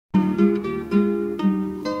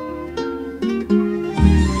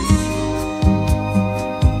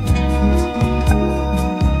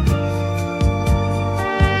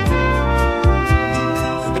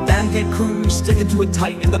Sticking to it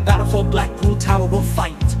tight in the battle for Blackpool Tower we'll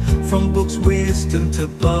fight. From books wisdom to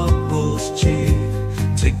bubbles cheer,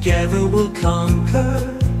 together we'll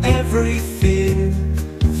conquer every fear.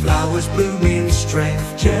 Flowers bloom in strength,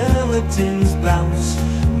 gelatins bounce,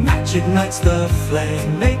 match ignites the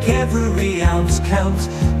flame, make every ounce count.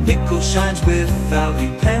 Nickel shines with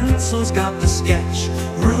value, pencils got the sketch,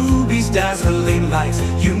 rubies dazzling light,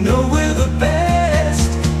 you know we're the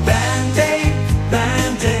best. Band-Aid,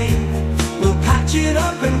 Band-Aid, patch it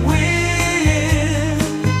up and win.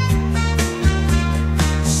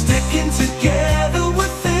 Sticking together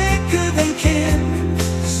we're thicker than kin.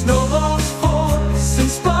 Snowballs force and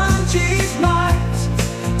sponges might,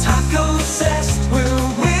 taco zest will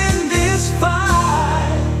win this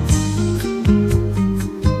fight.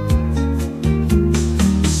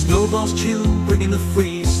 Snowballs chill, bringing the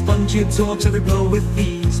freeze, spongy absorb every blow with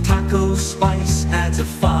ease. Taco spice adds a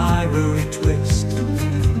fiery twist.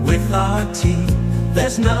 With our team,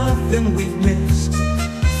 there's nothing we've missed.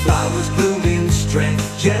 Flowers bloom in strength,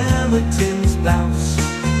 gelatins bounce,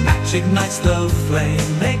 match ignites the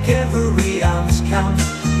flame, make every ounce count.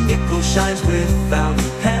 Nickel shines with value,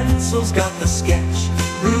 pencils got the sketch,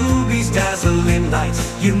 rubies dazzling light,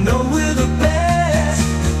 you know we're the best.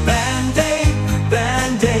 Band-Aid,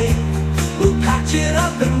 Band-Aid, we'll patch it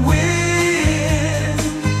up and win.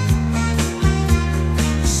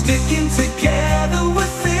 Sticking together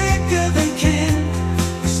we're thicker than kin.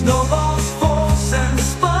 Snowballs force and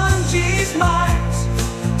sponges might,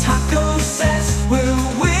 taco zest will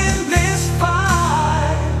win this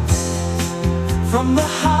fight. From the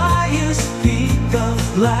highest peak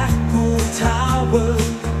of Blackpool Tower,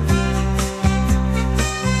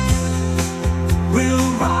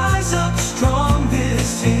 we'll rise up strong,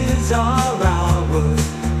 this is our hour.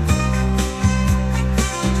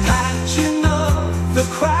 Patching up the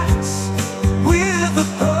cracks with a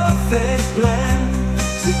perfect blend,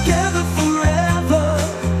 together forever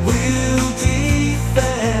we'll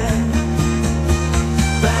defend.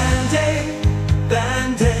 Band-Aid,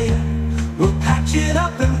 Band-Aid, we'll patch it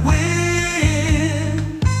up and win.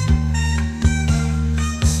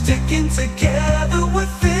 Sticking together we're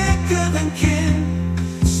thicker than kin.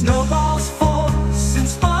 Snowballs force and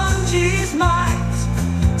sponges might,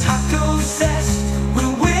 taco zest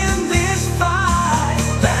will win this fight.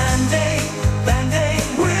 Band-Aid, Band-Aid,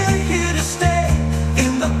 we're here to stay.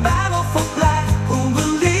 In the battle for Blackpool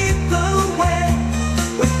we'll lead the way.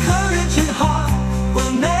 With courage and heart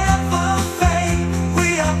we'll never fade. We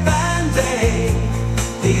are Band-Aid,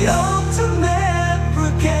 the ultimate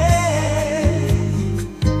brigade.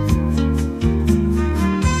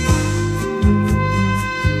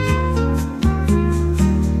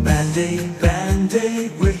 Band-Aid,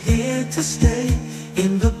 Band-Aid, we're here to stay.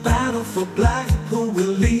 In the battle for Blackpool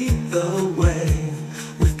we'll lead the way.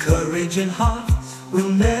 With courage and heart we'll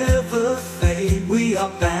never fade. We are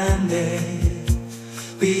Band-Aid,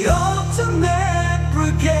 the ultimate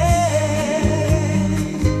brigade.